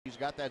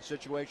got that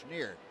situation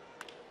here.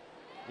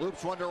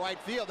 Loops one to right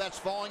field. That's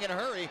falling in a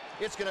hurry.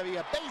 It's going to be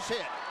a base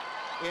hit.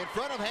 In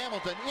front of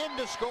Hamilton. In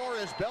to score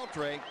is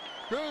Beltre.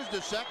 Cruz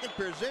to second.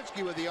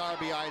 Pierzynski with the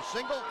RBI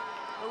single.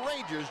 The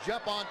Rangers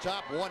jump on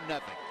top 1-0.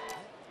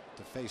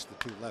 To face the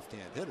two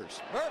left-hand hitters.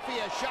 Murphy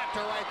a shot to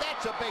right.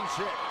 That's a base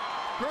hit.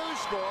 Cruz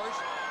scores.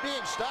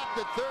 Being stopped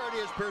at third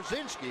is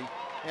Pierzynski.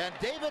 And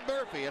David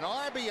Murphy, an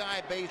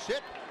RBI base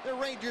hit. The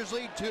Rangers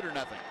lead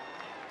 2-0.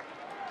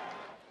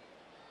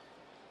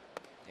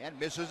 And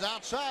misses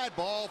outside.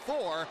 Ball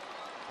 4.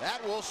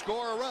 That will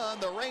score a run.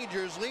 The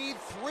Rangers lead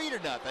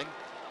 3-0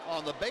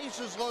 on the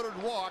bases loaded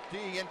walk to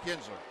Ian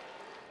Kinsler.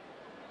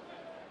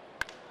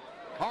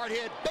 Hard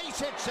hit, base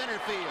hit center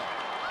field.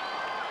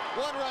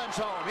 1 run's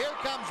home. Here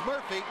comes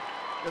Murphy.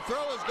 The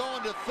throw is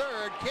going to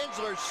third.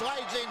 Kinsler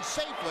slides in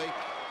safely.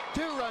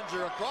 2 runs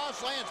are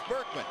across. Lance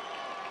Berkman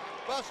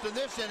busting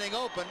this inning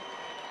open.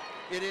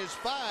 It is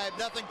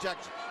 5-0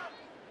 Texas.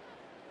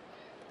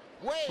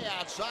 Way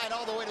outside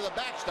all the way to the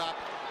backstop.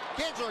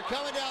 Kinsler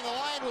coming down the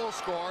line will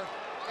score.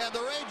 And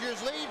the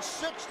Rangers lead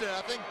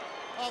 6-0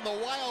 on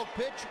the wild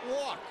pitch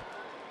walk.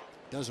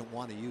 Doesn't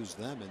want to use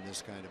them in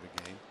this kind of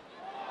a game.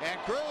 And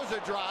Cruz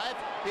a drive,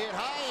 hit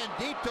high and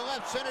deep to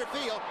left center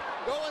field.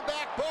 Going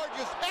back,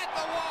 Borges at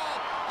the wall.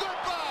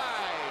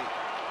 Goodbye.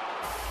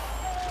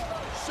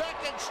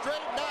 Second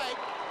straight night,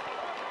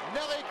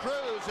 Nelly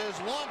Cruz has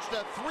launched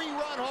a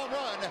 3-run home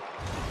run,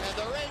 and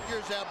the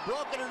Rangers have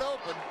broken it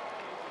open